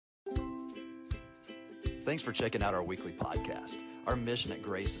Thanks for checking out our weekly podcast. Our mission at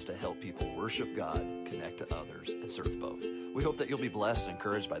Grace is to help people worship God, connect to others, and serve both. We hope that you'll be blessed and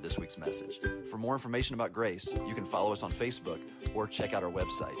encouraged by this week's message. For more information about Grace, you can follow us on Facebook or check out our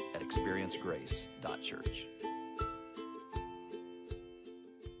website at experiencegrace.church.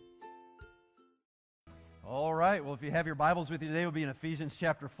 All right, well, if you have your Bibles with you today, we'll be in Ephesians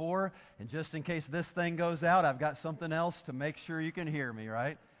chapter 4. And just in case this thing goes out, I've got something else to make sure you can hear me,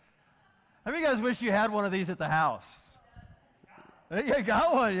 right? How many of you guys wish you had one of these at the house? You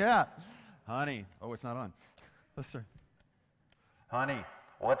got one, yeah. Honey, oh, it's not on. Let's start. Honey,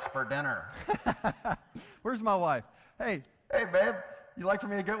 what's for dinner? Where's my wife? Hey, babe, you like for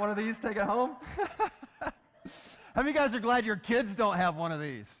me to get one of these, take it home? How many of you guys are glad your kids don't have one of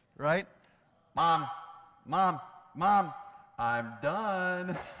these, right? Mom, I'm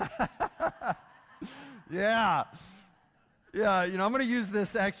done. Yeah, I'm going to use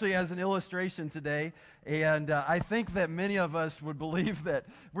this actually as an illustration today, and I think that many of us would believe that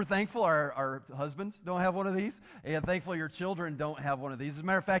we're thankful our husbands don't have one of these, and thankful your children don't have one of these. As a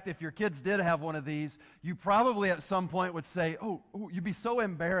matter of fact, if your kids did have one of these, you probably at some point would say, oh you'd be so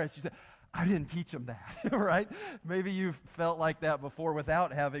embarrassed. You say, I didn't teach them that, right? Maybe you've felt like that before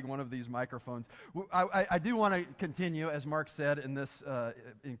without having one of these microphones. I do want to continue, as Mark said, in this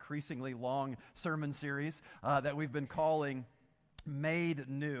increasingly long sermon series that we've been calling Made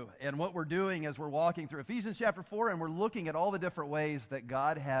New. And what we're doing is we're walking through Ephesians chapter 4, and we're looking at all the different ways that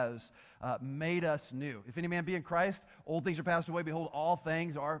God has made us new. If any man be in Christ, old things are passed away. Behold, all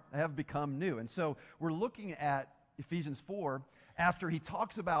things have become new. And so we're looking at Ephesians 4 after he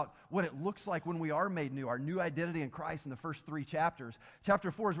talks about what it looks like when we are made new, our new identity in Christ in the first 3 chapters. Chapter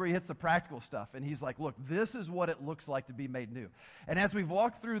 4 is where he hits the practical stuff, and he's like, look, this is what it looks like to be made new. And as we've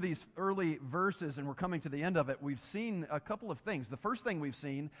walked through these early verses and we're coming to the end of it, we've seen a couple of things. The first thing we've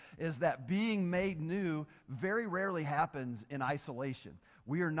seen is that being made new very rarely happens in isolation.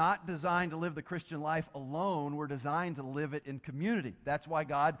 We are not designed to live the Christian life alone. We're designed to live it in community. That's why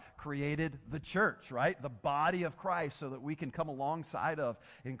God created the church, right? The body of Christ, so that we can come alongside of,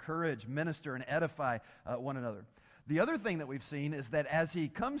 encourage, minister, and edify one another. The other thing that we've seen is that as he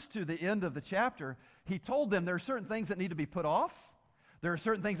comes to the end of the chapter, he told them there are certain things that need to be put off. There are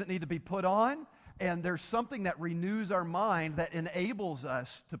certain things that need to be put on. And there's something that renews our mind that enables us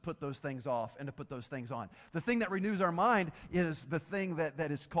to put those things off and to put those things on. The thing that renews our mind is the thing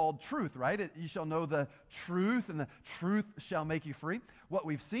that is called truth, right? You shall know the truth, and the truth shall make you free. What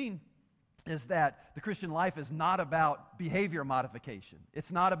we've seen is that the Christian life is not about behavior modification.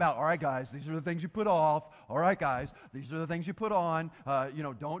 It's not about, all right, guys, these are the things you put off. All right, guys, these are the things you put on.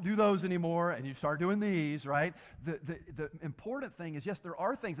 Don't do those anymore, and you start doing these, right? The important thing is, yes, there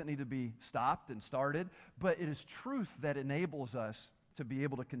are things that need to be stopped and started, but it is truth that enables us to be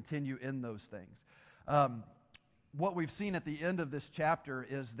able to continue in those things. What we've seen at the end of this chapter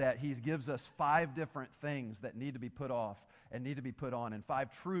is that he gives us 5 different things that need to be put off and need to be put on, and 5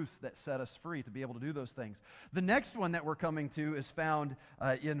 truths that set us free to be able to do those things. The next one that we're coming to is found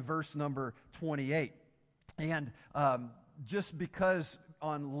in verse number 28. And just because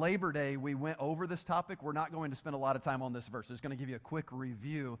on Labor Day we went over this topic, we're not going to spend a lot of time on this verse. I'm just going to give you a quick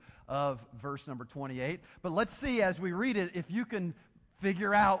review of verse number 28. But let's see as we read it if you can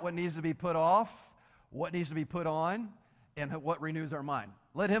figure out what needs to be put off, what needs to be put on, and what renews our mind.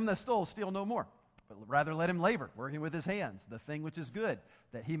 Let him that stole steal no more, but rather let him labor, working with his hands, the thing which is good,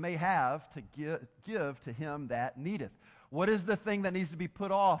 that he may have to give to him that needeth. What is the thing that needs to be put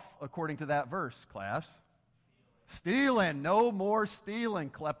off according to that verse, class? Stealing. No more stealing,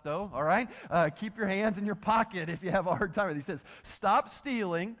 klepto, all right? Keep your hands in your pocket if you have a hard time with it. He says, stop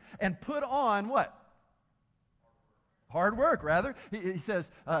stealing and put on what? Hard work, rather. He says,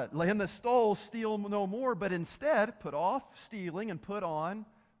 let him that stole steal no more, but instead put off stealing and put on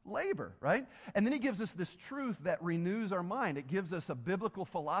labor, right? And then he gives us this truth that renews our mind. It gives us a biblical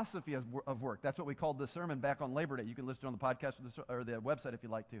philosophy of work. That's what we called the sermon back on Labor Day. You can listen to it on the podcast or the website if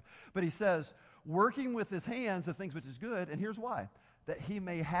you'd like to. But he says, working with his hands the things which is good, and here's why, that he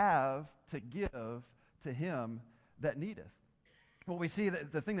may have to give to him that needeth. What we see,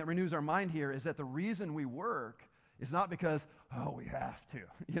 that the thing that renews our mind here is that the reason we work is not because, we have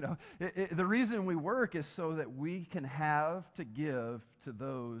to. The reason we work is so that we can have to give to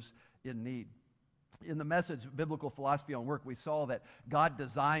those in need. In the Message, Biblical Philosophy on Work, we saw that God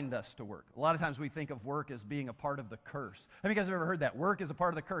designed us to work. A lot of times we think of work as being a part of the curse. Have you guys ever heard that? Work is a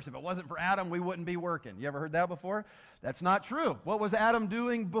part of the curse. If it wasn't for Adam, we wouldn't be working. You ever heard that before? That's not true. What was Adam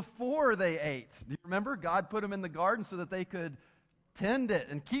doing before they ate? Do you remember? God put them in the garden so that they could tend it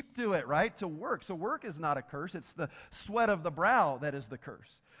and keep to it, right? To work. So work is not a curse. It's the sweat of the brow that is the curse.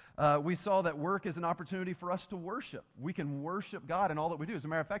 We saw that work is an opportunity for us to worship. We can worship God in all that we do. As a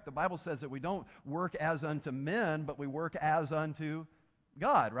matter of fact, the Bible says that we don't work as unto men, but we work as unto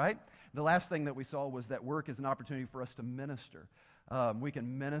God, right? The last thing that we saw was that work is an opportunity for us to minister. We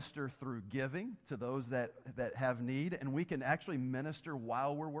can minister through giving to those that have need, and we can actually minister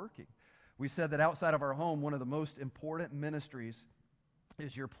while we're working. We said that outside of our home, one of the most important ministries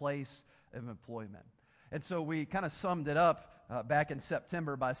is your place of employment. And so we kind of summed it up back in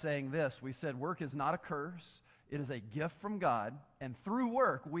September by saying this. We said work is not a curse. It is a gift from God. And through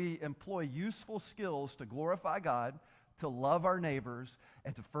work, we employ useful skills to glorify God, to love our neighbors,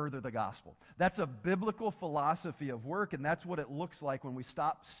 and to further the gospel. That's a biblical philosophy of work, and that's what it looks like when we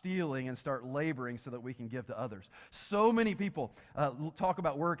stop stealing and start laboring so that we can give to others. So many people talk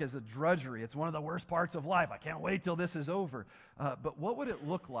about work as a drudgery. It's one of the worst parts of life. I can't wait till this is over. But what would it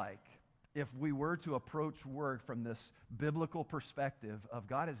look like if we were to approach work from this biblical perspective of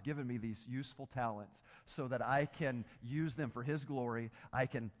God has given me these useful talents so that I can use them for His glory, I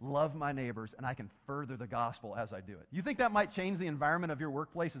can love my neighbors, and I can further the gospel as I do it? You think that might change the environment of your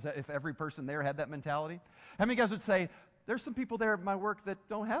workplace if every person there had that mentality? How many of you guys would say, there's some people there at my work that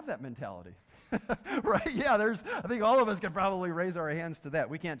don't have that mentality? Right? Yeah, I think all of us could probably raise our hands to that.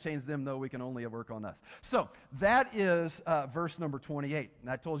 We can't change them, though. We can only work on us. So that is verse number 28. And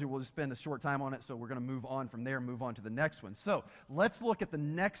I told you we'll just spend a short time on it, so we're going to move on from there and move on to the next one. So let's look at the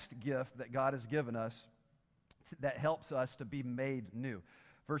next gift that God has given us that helps us to be made new.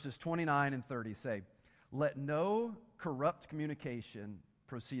 Verses 29 and 30 say, "Let no corrupt communication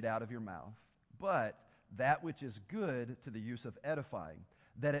proceed out of your mouth, but that which is good to the use of edifying,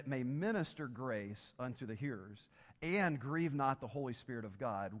 that it may minister grace unto the hearers, and grieve not the Holy Spirit of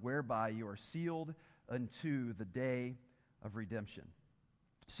God, whereby you are sealed unto the day of redemption."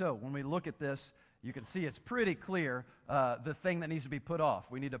 So when we look at this, you can see it's pretty clear the thing that needs to be put off.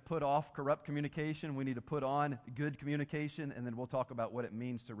 We need to put off corrupt communication. We need to put on good communication, and then we'll talk about what it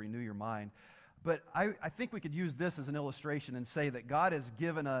means to renew your mind. But I think we could use this as an illustration and say that God has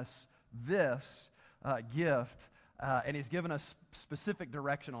given us this gift, and He's given us specific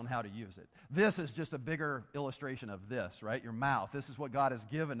direction on how to use it. This is just a bigger illustration of this, right? Your mouth. This is what God has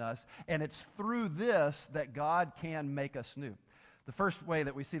given us, and it's through this that God can make us new. The first way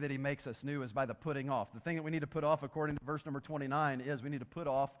that we see that He makes us new is by the putting off. The thing that we need to put off, according to verse number 29, is we need to put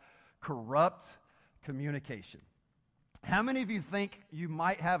off corrupt communication. How many of you think you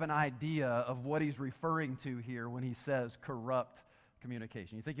might have an idea of what He's referring to here when He says corrupt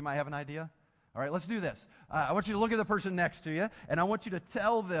communication? You think you might have an idea? All right, let's do this. I want you to look at the person next to you, and I want you to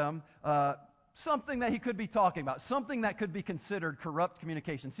tell them something that he could be talking about, something that could be considered corrupt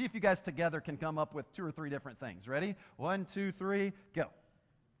communication. See if you guys together can come up with 2 or 3 different things. Ready? 1, 2, 3, go.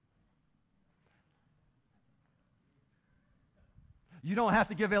 You don't have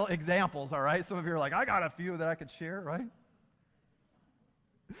to give examples, all right? Some of you are like, I got a few that I could share, right?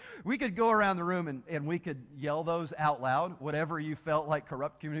 We could go around the room and we could yell those out loud, whatever you felt like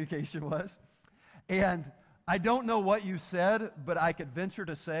corrupt communication was. And I don't know what you said, but I could venture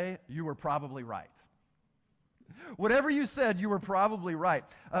to say you were probably right. Whatever you said, you were probably right.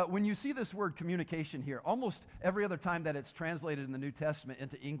 When you see this word communication here, almost every other time that it's translated in the New Testament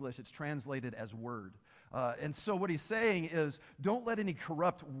into English, it's translated as word. And so what he's saying is, don't let any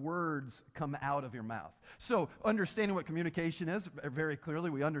corrupt words come out of your mouth. So understanding what communication is, very clearly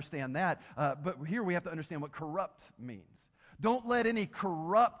we understand that. But here we have to understand what corrupt means. Don't let any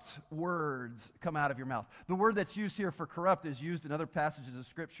corrupt words come out of your mouth. The word that's used here for corrupt is used in other passages of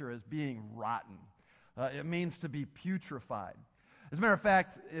Scripture as being rotten. It means to be putrefied. As a matter of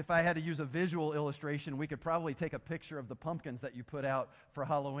fact, if I had to use a visual illustration, we could probably take a picture of the pumpkins that you put out for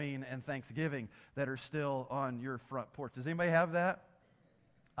Halloween and Thanksgiving that are still on your front porch. Does anybody have that?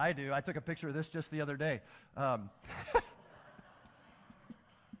 I do. I took a picture of this just the other day.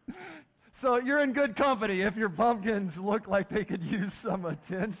 So you're in good company if your pumpkins look like they could use some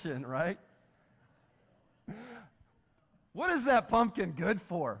attention, right? What is that pumpkin good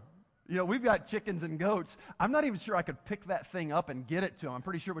for? You know, we've got chickens and goats. I'm not even sure I could pick that thing up and get it to them. I'm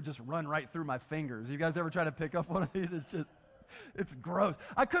pretty sure it would just run right through my fingers. You guys ever try to pick up one of these? It's gross.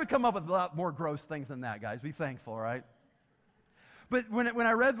 I could have come up with a lot more gross things than that, guys. Be thankful, right? But when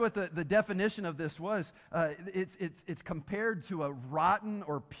I read what the definition of this was, it's compared to a rotten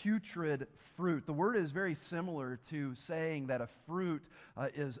or putrid fruit. The word is very similar to saying that a fruit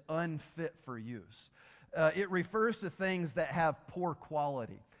is unfit for use. It refers to things that have poor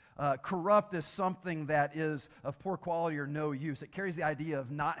quality. Corrupt is something that is of poor quality or no use. It carries the idea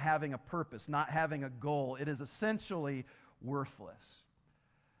of not having a purpose, not having a goal. It is essentially worthless.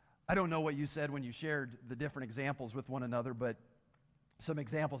 I don't know what you said when you shared the different examples with one another, but Some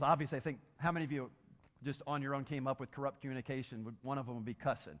examples, obviously, I think, how many of you just on your own came up with corrupt communication? One of them would be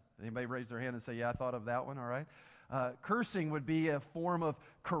cussing. Anybody raise their hand and say, yeah, I thought of that one, all right? Cursing would be a form of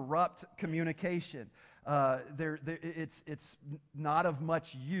corrupt communication. It's not of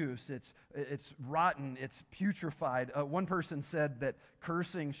much use. It's rotten. It's putrefied. One person said that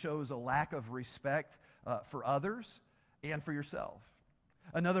cursing shows a lack of respect for others and for yourself.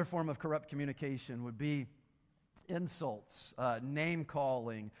 Another form of corrupt communication would be insults,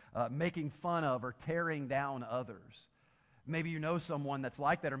 name-calling, making fun of or tearing down others. Maybe you know someone that's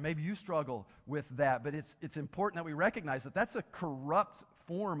like that, or maybe you struggle with that, but it's important that we recognize that that's a corrupt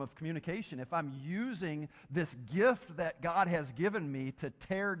form of communication. If I'm using this gift that God has given me to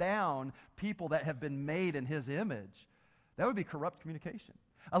tear down people that have been made in His image, that would be corrupt communication.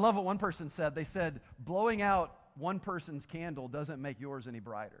 I love what one person said. They said, blowing out one person's candle doesn't make yours any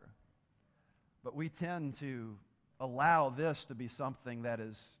brighter. But we tend to allow this to be something that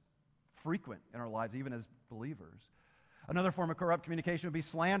is frequent in our lives, even as believers. Another form of corrupt communication would be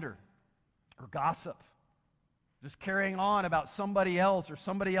slander or gossip. Just carrying on about somebody else or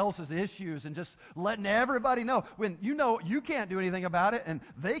somebody else's issues and just letting everybody know when you know you can't do anything about it and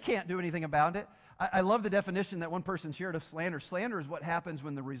they can't do anything about it. I love the definition that one person shared of slander. Slander is what happens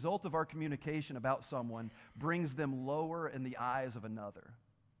when the result of our communication about someone brings them lower in the eyes of another.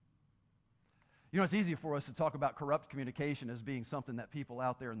 You know, it's easy for us to talk about corrupt communication as being something that people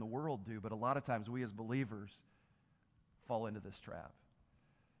out there in the world do, but a lot of times we as believers fall into this trap.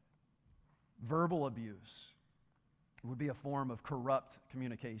 Verbal abuse would be a form of corrupt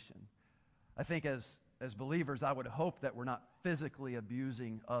communication. I think as believers, I would hope that we're not physically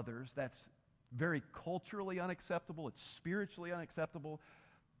abusing others. That's very culturally unacceptable. It's spiritually unacceptable.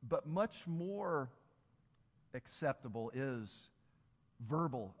 But much more acceptable is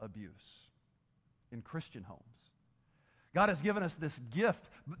verbal abuse in Christian homes. God has given us this gift.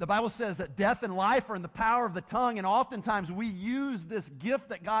 The Bible says that death and life are in the power of the tongue, and oftentimes we use this gift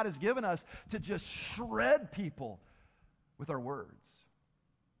that God has given us to just shred people with our words.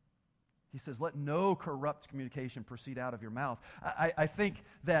 He says, let no corrupt communication proceed out of your mouth. I think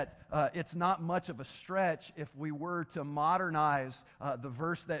that it's not much of a stretch if we were to modernize the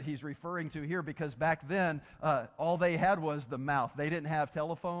verse that he's referring to here, because back then, all they had was the mouth. They didn't have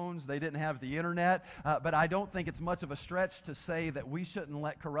telephones. They didn't have the internet. But I don't think it's much of a stretch to say that we shouldn't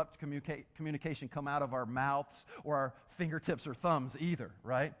let corrupt communication come out of our mouths or our fingertips or thumbs either,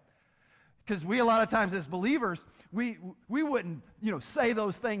 right? Because we, a lot of times as believers, we wouldn't, say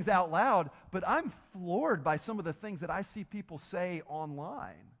those things out loud, but I'm floored by some of the things that I see people say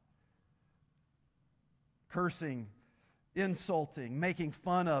online. Cursing, insulting, making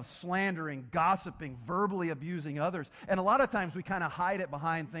fun of, slandering, gossiping, verbally abusing others. And a lot of times we kind of hide it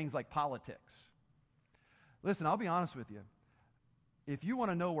behind things like politics. Listen, I'll be honest with you. If you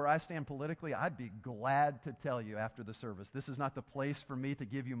want to know where I stand politically, I'd be glad to tell you after the service. This is not the place for me to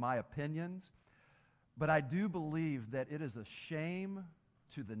give you my opinions, but I do believe that it is a shame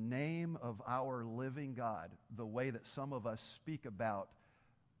to the name of our living God, the way that some of us speak about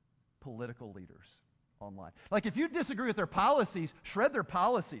political leaders online. Like, if you disagree with their policies, shred their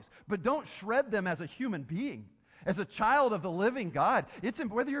policies, but don't shred them as a human being. As a child of the living God,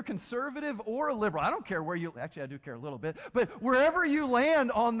 whether you're conservative or a liberal, I don't care where you, actually I do care a little bit, but wherever you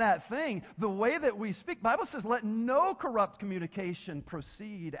land on that thing, the way that we speak, the Bible says, let no corrupt communication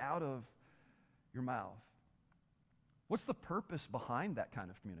proceed out of your mouth. What's the purpose behind that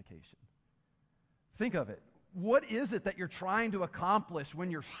kind of communication? Think of it. What is it that you're trying to accomplish when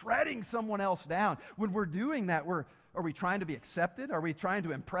you're shredding someone else down? When we're doing that, are we trying to be accepted? Are we trying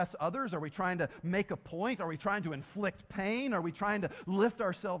to impress others? Are we trying to make a point? Are we trying to inflict pain? Are we trying to lift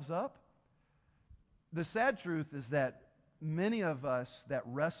ourselves up? The sad truth is that many of us that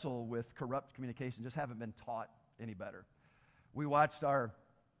wrestle with corrupt communication just haven't been taught any better. We watched our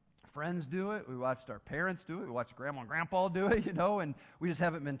friends do it. We watched our parents do it. We watched grandma and grandpa do it, and we just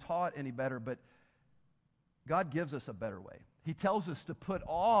haven't been taught any better. But God gives us a better way. He tells us to put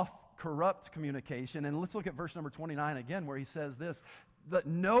off corrupt communication. And let's look at verse number 29 again, where he says this, that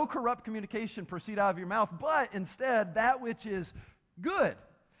no corrupt communication proceed out of your mouth, but instead that which is good,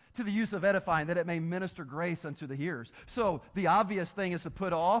 to the use of edifying, that it may minister grace unto the hearers. So the obvious thing is to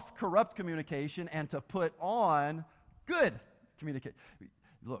put off corrupt communication and to put on good communication.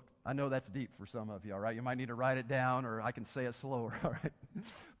 Look, I know that's deep for some of you, all right? You might need to write it down, or I can say it slower, all right?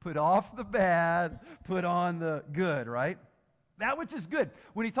 Put off the bad, put on the good, right? That which is good.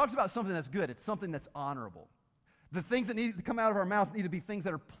 When he talks about something that's good, it's something that's honorable. The things that need to come out of our mouth need to be things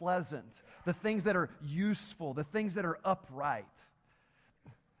that are pleasant, the things that are useful, the things that are upright.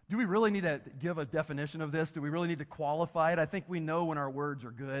 Do we really need to give a definition of this? Do we really need to qualify it? I think we know when our words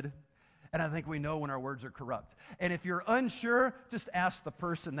are good, and I think we know when our words are corrupt. And if you're unsure, just ask the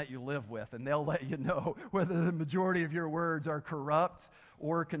person that you live with, and they'll let you know whether the majority of your words are corrupt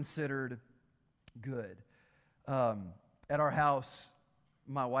or considered good. At our house,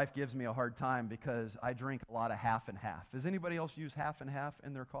 my wife gives me a hard time because I drink a lot of half and half. Does anybody else use half and half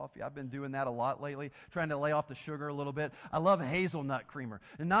in their coffee? I've been doing that a lot lately, trying to lay off the sugar a little bit. I love hazelnut creamer.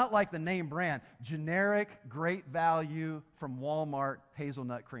 And not like the name brand, generic, great value from Walmart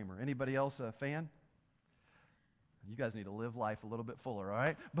hazelnut creamer. Anybody else a fan? You guys need to live life a little bit fuller, all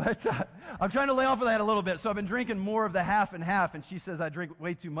right? But I'm trying to lay off of that a little bit. So I've been drinking more of the half and half, and she says I drink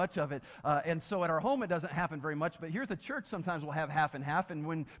way too much of it. And so at our home, it doesn't happen very much. But here at the church, sometimes we'll have half and half. And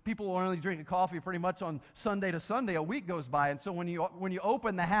when people are only drinking coffee pretty much on Sunday to Sunday, a week goes by. And so when you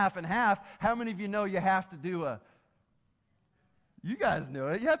open the half and half, how many of you know you have to do you guys knew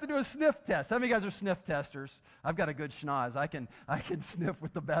it. You have to do a sniff test. How many of you guys are sniff testers? I've got a good schnoz. I can sniff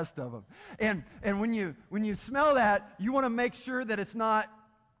with the best of them. And when you smell that, you want to make sure that it's not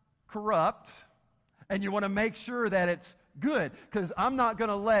corrupt, and you want to make sure that it's good, because I'm not going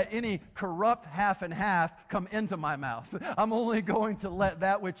to let any corrupt half and half come into my mouth. I'm only going to let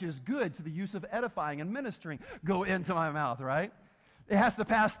that which is good to the use of edifying and ministering go into my mouth, right? It has to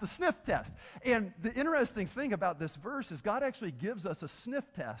pass the sniff test. And the interesting thing about this verse is God actually gives us a sniff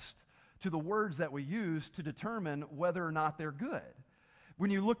test to the words that we use to determine whether or not they're good.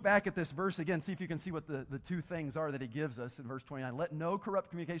 When you look back at this verse again, see if you can see what the two things are that he gives us in verse 29. Let no corrupt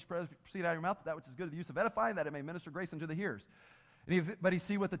communication proceed out of your mouth, that which is good to the use of edifying, that it may minister grace unto the hearers. Anybody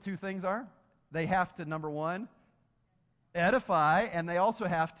see what the two things are? They have to, number one, edify, and they also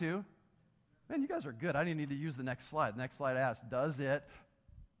have to, man, you guys are good. I didn't need to use the next slide. The next slide asks, does it,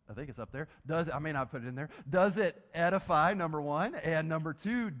 I think it's up there, I may not put it in there, does it edify, number one, and number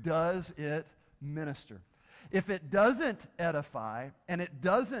two, does it minister? If it doesn't edify and it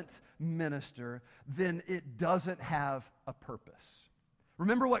doesn't minister, then it doesn't have a purpose.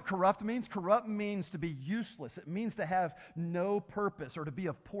 Remember what corrupt means? Corrupt means to be useless. It means to have no purpose or to be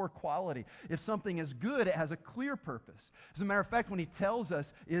of poor quality. If something is good, it has a clear purpose. As a matter of fact, when he tells us,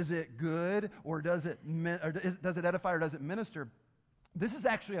 is it good or does it edify or does it minister, this is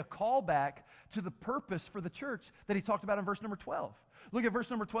actually a callback to the purpose for the church that he talked about in verse number 12. Look at verse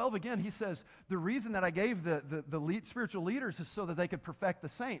number 12 again. He says, the reason that I gave the spiritual leaders is so that they could perfect the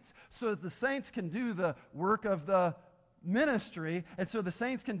saints, so that the saints can do the work of the ministry, and so the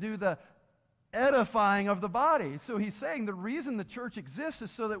saints can do the edifying of the body. So he's saying the reason the church exists is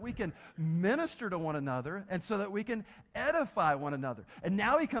so that we can minister to one another and so that we can edify one another. And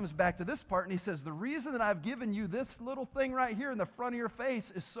now he comes back to this part and he says, the reason that I've given you this little thing right here in the front of your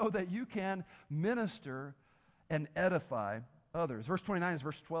face is so that you can minister and edify others. Verse 29 is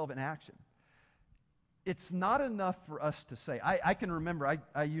verse 12 in action. It's not enough for us to say. I can remember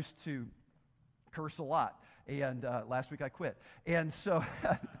I used to curse a lot. And last week I quit. And so,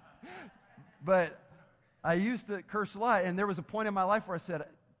 but I used to curse a lot. And there was a point in my life where I said,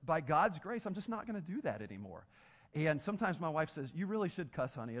 by God's grace, I'm just not going to do that anymore. And sometimes my wife says, you really should cuss,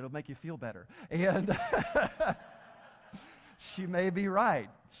 honey. It'll make you feel better. And she may be right.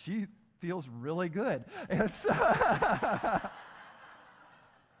 She feels really good. And so,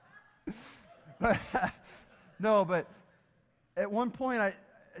 but at one point I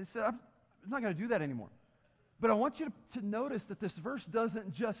said, I'm not going to do that anymore. But I want you to notice that this verse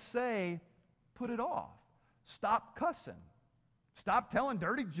doesn't just say, put it off. Stop cussing. Stop telling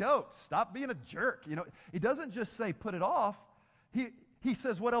dirty jokes. Stop being a jerk. You know, it doesn't just say, put it off. He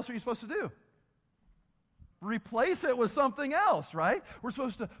says, what else are you supposed to do? Replace it with something else, right? We're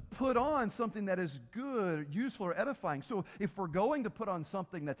supposed to put on something that is good, useful, or edifying. So if we're going to put on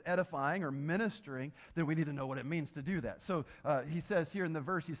something that's edifying or ministering, then we need to know what it means to do that. So he says here in the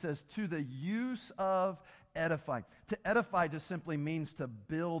verse, he says, to the use of edifying. To edify just simply means to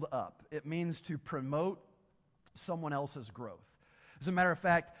build up. It means to promote someone else's growth. As a matter of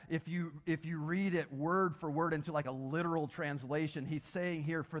fact, if you read it word for word into like a literal translation, he's saying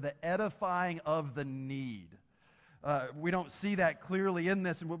here, for the edifying of the need. We don't see that clearly in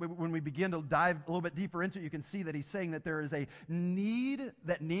this, and when we begin to dive a little bit deeper into it, you can see that he's saying that there is a need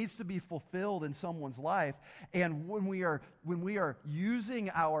that needs to be fulfilled in someone's life, and when we are using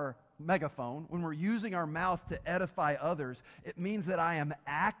our megaphone, when we're using our mouth to edify others, it means that I am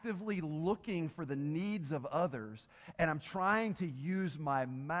actively looking for the needs of others, and I'm trying to use my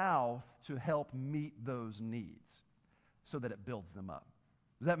mouth to help meet those needs so that it builds them up.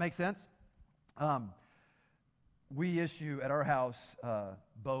 Does that make sense? We issue at our house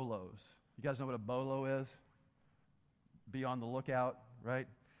BOLOs. You guys know what a BOLO is? Be on the lookout, right?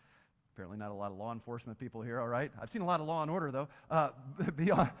 Apparently not a lot of law enforcement people here, all right? I've seen a lot of Law and Order, though.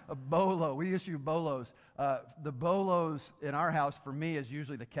 Beyond a bolo. We issue bolos. The bolos in our house, for me, is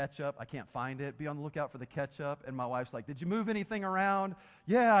usually the ketchup. I can't find it. Be on the lookout for the ketchup. And my wife's like, did you move anything around?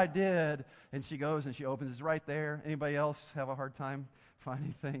 Yeah, I did. And she goes and she opens. It's right there. Anybody else have a hard time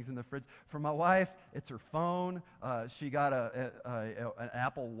finding things in the fridge? For my wife, it's her phone. She got an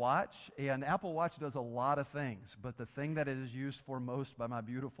Apple Watch, and Apple Watch does a lot of things, but the thing that it is used for most by my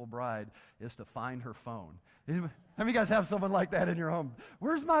beautiful bride is to find her phone. How many of you guys have someone like that in your home?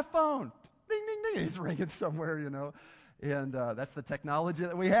 Where's my phone? Ding, ding, ding. He's ringing somewhere, and that's the technology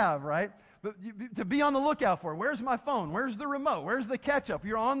that we have, right? But to be on the lookout for, where's my phone? Where's the remote? Where's the ketchup?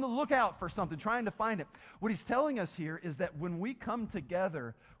 You're on the lookout for something, trying to find it. What he's telling us here is that when we come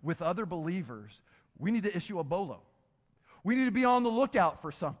together with other believers, we need to issue a bolo. We need to be on the lookout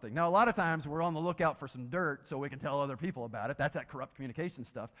for something. Now, a lot of times we're on the lookout for some dirt so we can tell other people about it. That's that corrupt communication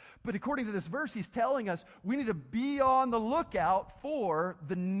stuff. But according to this verse, he's telling us we need to be on the lookout for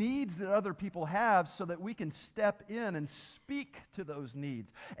the needs that other people have so that we can step in and speak to those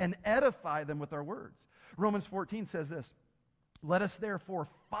needs and edify them with our words. Romans 14 says this, let us therefore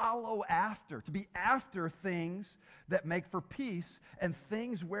follow after, to be after things that make for peace and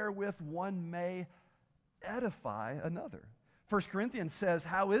things wherewith one may edify another. 1 Corinthians says,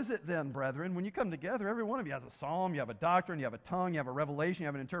 how is it then, brethren, when you come together, every one of you has a psalm, you have a doctrine, you have a tongue, you have a revelation, you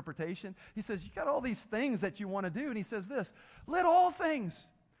have an interpretation. He says, you got all these things that you want to do. And he says this, let all things,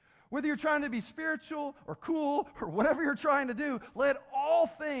 whether you're trying to be spiritual or cool or whatever you're trying to do, let all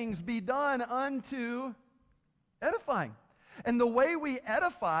things be done unto edifying. And the way we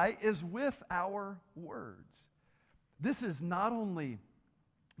edify is with our words. This is not only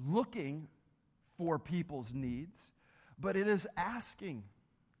looking for people's needs, but it is asking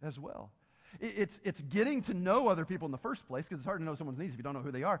as well. It's getting to know other people in the first place, because it's hard to know someone's needs if you don't know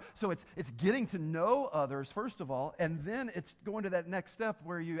who they are. So it's getting to know others, first of all, and then it's going to that next step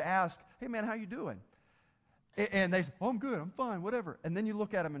where you ask, hey man, how you doing? And they say, oh, I'm good, I'm fine, whatever. And then you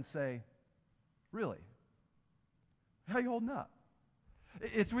look at them and say, really? How you holding up?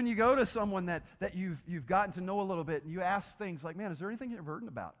 It's when you go to someone that you've gotten to know a little bit, and you ask things like, man, is there anything you're burdened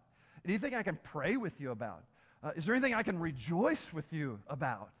about? Anything I can pray with you about? Is there anything I can rejoice with you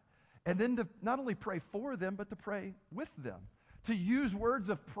about? And then to not only pray for them, but to pray with them. To use words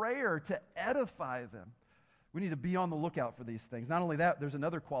of prayer to edify them. We need to be on the lookout for these things. Not only that, there's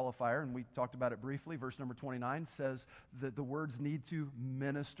another qualifier, and we talked about it briefly. Verse number 29 says that the words need to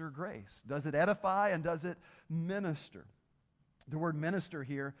minister grace. Does it edify and does it minister? The word minister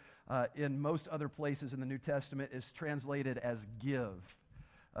here in most other places in the New Testament is translated as give.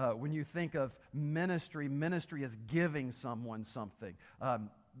 When you think of ministry, ministry is giving someone something.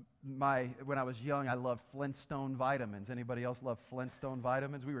 When I was young, I loved Flintstone vitamins. Anybody else love Flintstone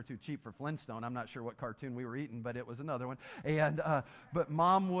vitamins? We were too cheap for Flintstone. I'm not sure what cartoon we were eating, but it was another one. But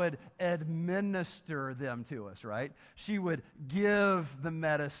Mom would administer them to us, right? She would give the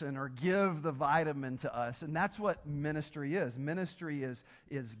medicine or give the vitamin to us, and that's what ministry is. Ministry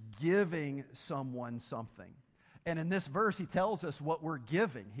is giving someone something. And in this verse, he tells us what we're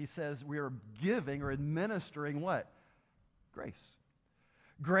giving. He says we are giving or administering what? Grace.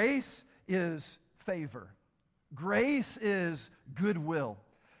 Grace is favor. Grace is goodwill.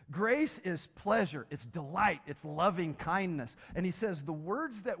 Grace is pleasure. It's delight. It's loving kindness. And he says the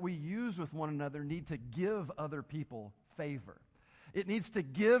words that we use with one another need to give other people favor. It needs to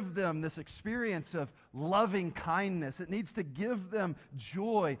give them this experience of loving kindness. It needs to give them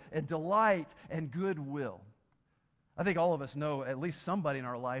joy and delight and goodwill. I think all of us know at least somebody in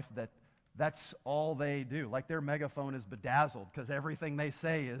our life that's all they do. Like their megaphone is bedazzled because everything they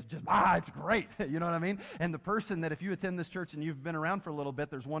say is just, it's great. You know what I mean? And the person that if you attend this church and you've been around for a little bit,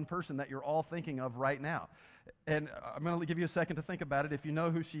 there's one person that you're all thinking of right now. And I'm going to give you a second to think about it. If you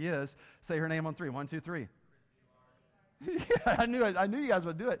know who she is, say her name on three. 1, 2, 3. Yeah, I knew you guys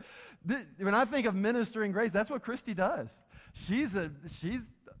would do it. When I think of ministering grace, that's what Christy does. She's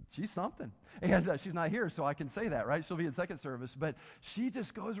something. And she's not here, so I can say that, right? She'll be in second service. But she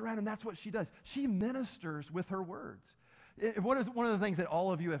just goes around, and that's what she does. She ministers with her words. One of the things that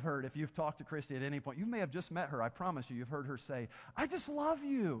all of you have heard, if you've talked to Christy at any point, you may have just met her. I promise you've heard her say, I just love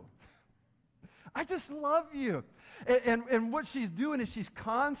you. I just love you. And what she's doing is she's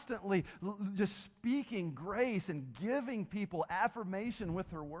constantly just speaking grace and giving people affirmation with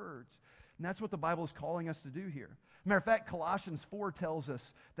her words. And that's what the Bible is calling us to do here. Matter of fact, Colossians 4 tells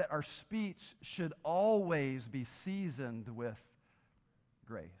us that our speech should always be seasoned with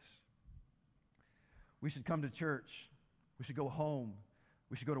grace. We should come to church. We should go home.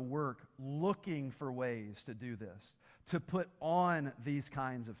 We should go to work looking for ways to do this, to put on these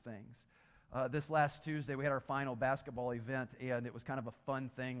kinds of things. This last Tuesday, we had our final basketball event, and it was kind of a fun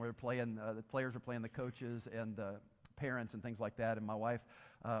thing. We were playing, the players were playing the coaches and the parents and things like that, and my wife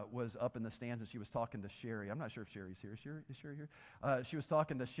was up in the stands, and she was talking to Sherry. I'm not sure if Sherry's here. Is Sherry here? She was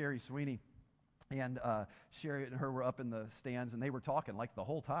talking to Sherry Sweeney, and Sherry and her were up in the stands, and they were talking like the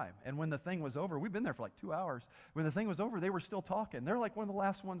whole time. And when the thing was over, we've been there for like 2 hours. When the thing was over, they were still talking. They're like one of the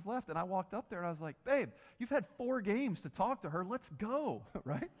last ones left, and I walked up there, and I was like, babe, you've had 4 games to talk to her. Let's go,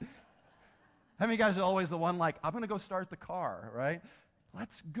 right? How many guys are always the one like, I'm going to go start the car, right?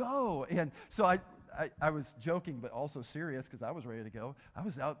 Let's go. And so I was joking, but also serious because I was ready to go. I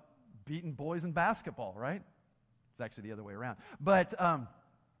was out beating boys in basketball, right? It's actually the other way around. But I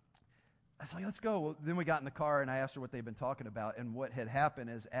was like, let's go. Well, then we got in the car, and I asked her what they'd been talking about. And what had happened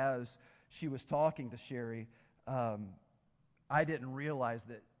is as she was talking to Sherry, I didn't realize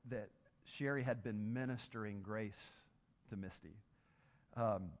that Sherry had been ministering grace to Misty.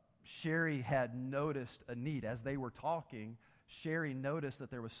 Sherry had noticed a need. As they were talking, Sherry noticed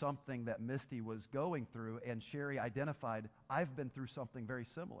that there was something that Misty was going through, and Sherry identified, I've been through something very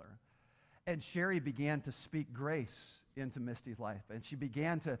similar. And Sherry began to speak grace into Misty's life, and she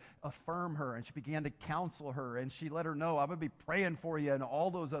began to affirm her, and she began to counsel her, and she let her know, I'm going to be praying for you, and all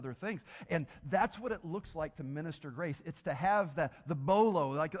those other things. And that's what it looks like to minister grace. It's to have the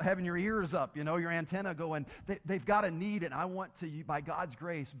bolo, like having your ears up, your antenna going, they've got a need, and I want to, by God's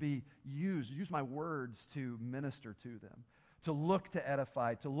grace, use my words to minister to them, to look to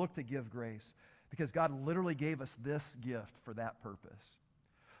edify, to look to give grace, because God literally gave us this gift for that purpose.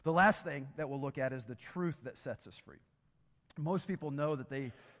 The last thing that we'll look at is the truth that sets us free. Most people know that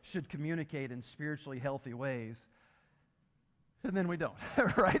they should communicate in spiritually healthy ways, and then we don't,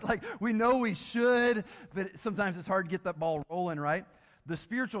 right? Like, we know we should, but sometimes it's hard to get that ball rolling, right? The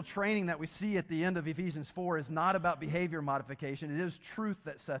spiritual training that we see at the end of Ephesians 4 is not about behavior modification. It is truth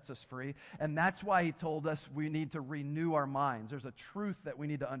that sets us free, and that's why he told us we need to renew our minds. There's a truth that we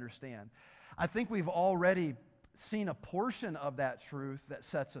need to understand. I think we've already seen a portion of that truth that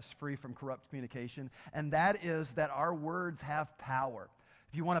sets us free from corrupt communication, and that is that our words have power.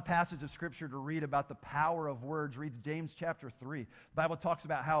 If you want a passage of Scripture to read about the power of words, read James chapter 3. The Bible talks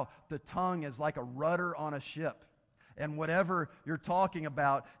about how the tongue is like a rudder on a ship, and whatever you're talking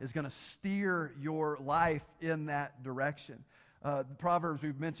about is going to steer your life in that direction. The Proverbs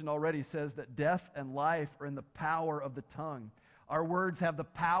we've mentioned already says that death and life are in the power of the tongue. Our words have the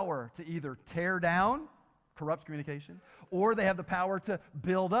power to either tear down, corrupt communication, or they have the power to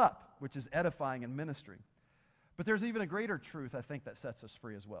build up, which is edifying and ministering. But there's even a greater truth, I think, that sets us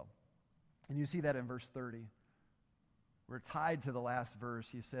free as well. And you see that in verse 30. We're tied to the last verse.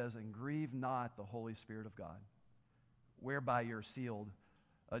 He says, and grieve not the Holy Spirit of God, whereby you're sealed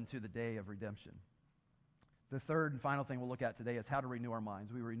unto the day of redemption. The third and final thing we'll look at today is how to renew our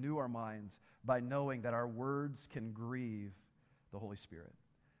minds. We renew our minds by knowing that our words can grieve the Holy Spirit.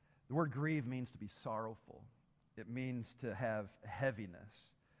 The word grieve means to be sorrowful. It means to have heaviness.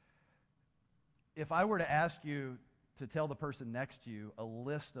 If I were to ask you to tell the person next to you a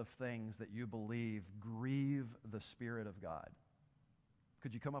list of things that you believe grieve the Spirit of God,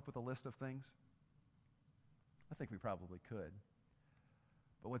 could you come up with a list of things? I think we probably could.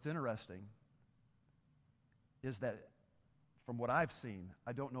 But what's interesting is that from what I've seen,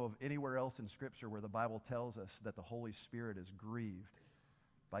 I don't know of anywhere else in Scripture where the Bible tells us that the Holy Spirit is grieved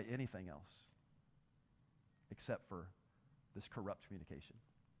by anything else except for this corrupt communication.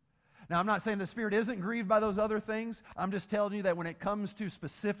 Now, I'm not saying the Spirit isn't grieved by those other things. I'm just telling you that when it comes to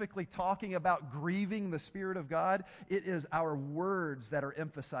specifically talking about grieving the Spirit of God, it is our words that are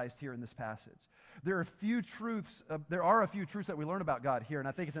emphasized here in this passage. There are a few truths that we learn about God here, and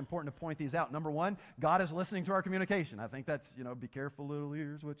I think it's important to point these out. Number one, God is listening to our communication. I think that's, be careful, little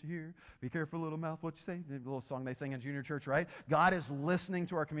ears, what you hear. Be careful, little mouth, what you say. The little song they sing in junior church, right? God is listening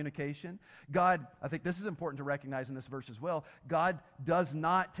to our communication. God, I think this is important to recognize in this verse as well, God does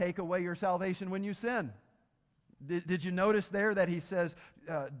not take away your salvation when you sin. Did you notice there that he says,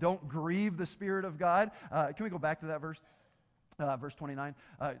 don't grieve the Spirit of God? Can we go back to that verse? Verse 29,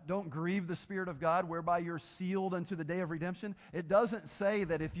 don't grieve the Spirit of God, whereby you're sealed unto the day of redemption. It doesn't say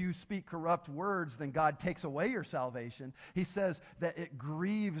that if you speak corrupt words, then God takes away your salvation. He says that it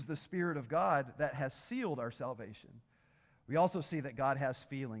grieves the Spirit of God that has sealed our salvation. We also see that God has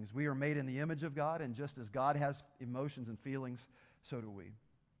feelings. We are made in the image of God, and just as God has emotions and feelings, so do we.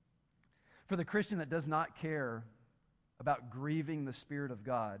 For the Christian that does not care about grieving the Spirit of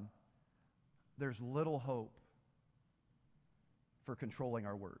God, there's little hope for controlling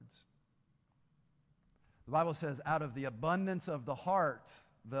our words. The Bible says, out of the abundance of the heart,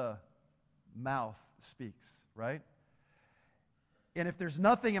 the mouth speaks, right? And if there's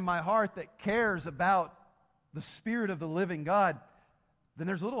nothing in my heart that cares about the Spirit of the living God, then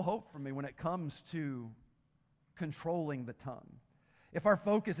there's little hope for me when it comes to controlling the tongue. If our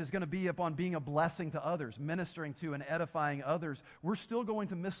focus is going to be upon being a blessing to others, ministering to and edifying others, we're still going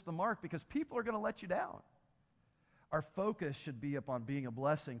to miss the mark because people are going to let you down. Our focus should be upon being a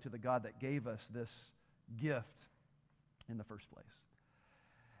blessing to the God that gave us this gift in the first place.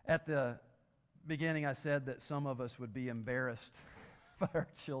 At the beginning, I said that some of us would be embarrassed by our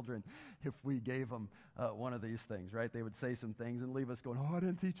children if we gave them one of these things, right? They would say some things and leave us going, oh, I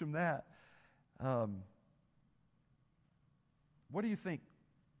didn't teach them that. What do you think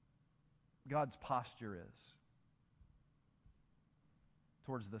God's posture is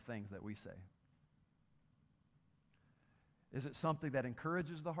towards the things that we say? Is it something that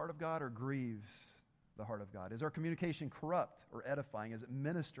encourages the heart of God or grieves the heart of God? Is our communication corrupt or edifying? Is it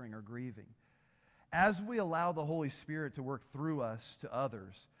ministering or grieving? As we allow the Holy Spirit to work through us to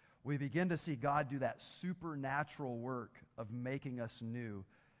others, we begin to see God do that supernatural work of making us new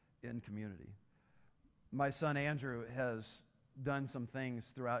in community. My son Andrew has done some things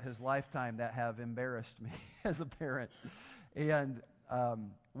throughout his lifetime that have embarrassed me as a parent. And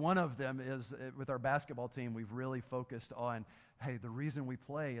one of them is with our basketball team, we've really focused on, hey, the reason we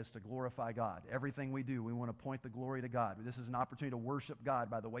play is to glorify God. Everything we do, we want to point the glory to God. This is an opportunity to worship God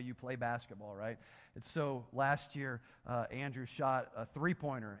by the way you play basketball, right? And so last year, Andrew shot a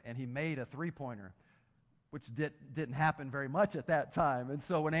three-pointer, and he made a three-pointer, which didn't happen very much at that time. And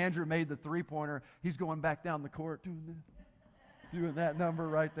so when Andrew made the three-pointer, he's going back down the court, doing that number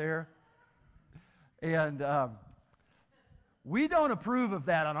right there. And we don't approve of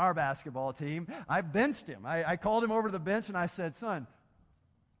that on our basketball team. I benched him. I called him over to the bench and I said, son,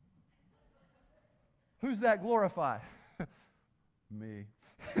 who's that glorify? Me.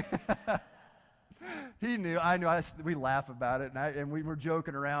 He knew. I knew. We laugh about it, and we were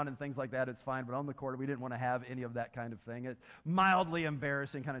joking around and things like that. It's fine. But on the court, we didn't want to have any of that kind of thing. It's mildly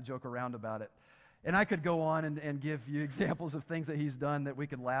embarrassing, kind of joke around about it. And I could go on and give you examples of things that he's done that we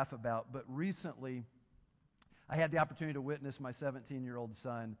could laugh about. But recently, I had the opportunity to witness my 17-year-old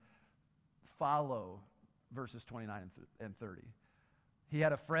son follow verses 29 and 30. He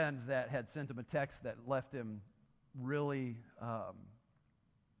had a friend that had sent him a text that left him really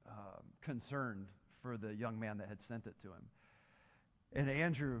concerned for the young man that had sent it to him. And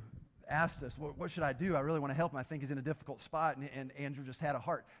Andrew asked us, what should I do? I really want to help him. I think he's in a difficult spot. And Andrew just had a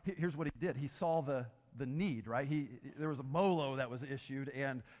heart. Here's what he did. He saw the need, right? There was a MOLO that was issued,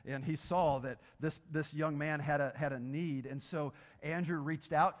 and he saw that this young man had a need. And so Andrew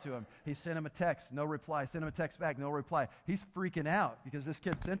reached out to him. He sent him a text, no reply. Sent him a text back, no reply. He's freaking out because this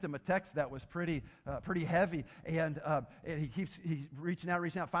kid sent him a text that was pretty heavy, and he's reaching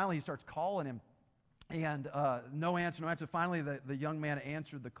out. Finally, he starts calling him, and no answer. Finally, the young man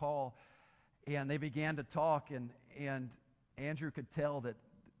answered the call, and they began to talk, and Andrew could tell that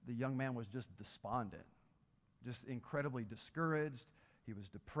the young man was just despondent, just incredibly discouraged. He was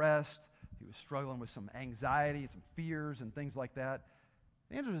depressed. He was struggling with some anxiety, some fears, and things like that.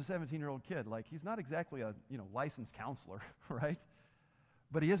 Andrew's a 17-year-old kid. Like, he's not exactly a licensed counselor, right?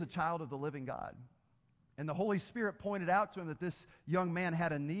 But he is a child of the living God. And the Holy Spirit pointed out to him that this young man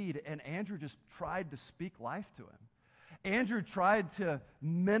had a need, and Andrew just tried to speak life to him. Andrew tried to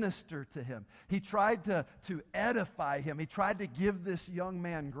minister to him. He tried to edify him. He tried to give this young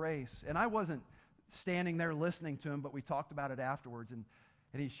man grace. And I wasn't standing there listening to him, but we talked about it afterwards, and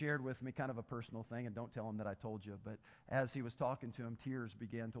he shared with me kind of a personal thing, and don't tell him that I told you, but as he was talking to him, tears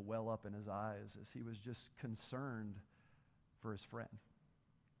began to well up in his eyes as he was just concerned for his friend.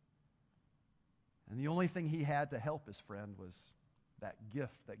 And the only thing he had to help his friend was that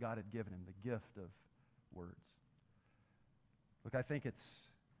gift that God had given him, the gift of words. Look, I think it's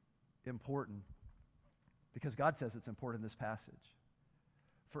important because God says it's important in this passage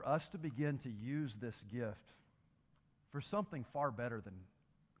for us to begin to use this gift for something far better than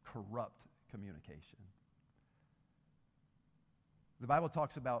corrupt communication. The Bible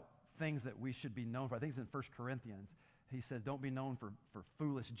talks about things that we should be known for. I think it's in 1 Corinthians. He says, don't be known for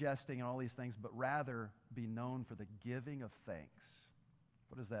foolish jesting and all these things, but rather be known for the giving of thanks.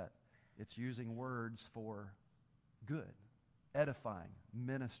 What is that? It's using words for good, edifying,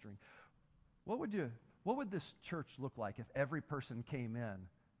 ministering. What would this church look like if every person came in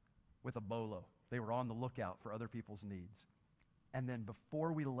with a bolo? They were on the lookout for other people's needs. And then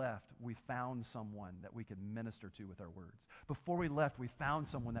before we left, we found someone that we could minister to with our words. Before we left, we found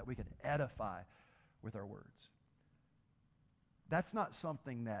someone that we could edify with our words. That's not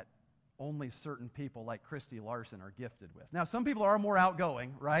something that only certain people like Christy Larson are gifted with. Now, some people are more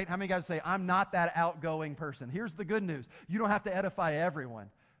outgoing, right? How many guys say, I'm not that outgoing person? Here's the good news. You don't have to edify everyone.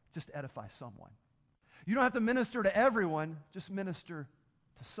 Just edify someone. You don't have to minister to everyone. Just minister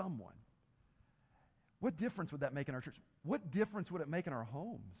to someone. What difference would that make in our church? What difference would it make in our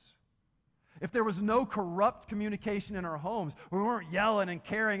homes? If there was no corrupt communication in our homes, we weren't yelling and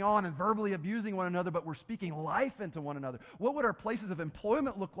carrying on and verbally abusing one another, but we're speaking life into one another, what would our places of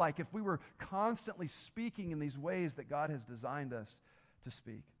employment look like if we were constantly speaking in these ways that God has designed us to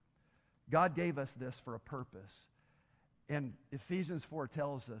speak? God gave us this for a purpose. And Ephesians 4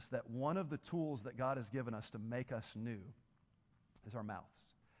 tells us that one of the tools that God has given us to make us new is our mouths.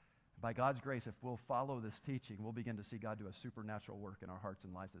 By God's grace, if we'll follow this teaching, we'll begin to see God do a supernatural work in our hearts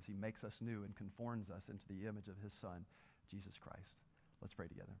and lives as he makes us new and conforms us into the image of his Son, Jesus Christ. Let's pray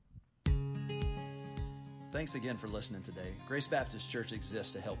together. Thanks again for listening today. Grace Baptist Church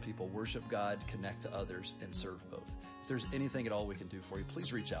exists to help people worship God, connect to others, and serve both. If there's anything at all we can do for you,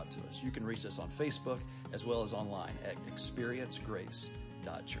 please reach out to us. You can reach us on Facebook as well as online at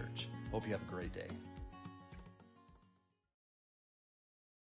experiencegrace.church. Hope you have a great day.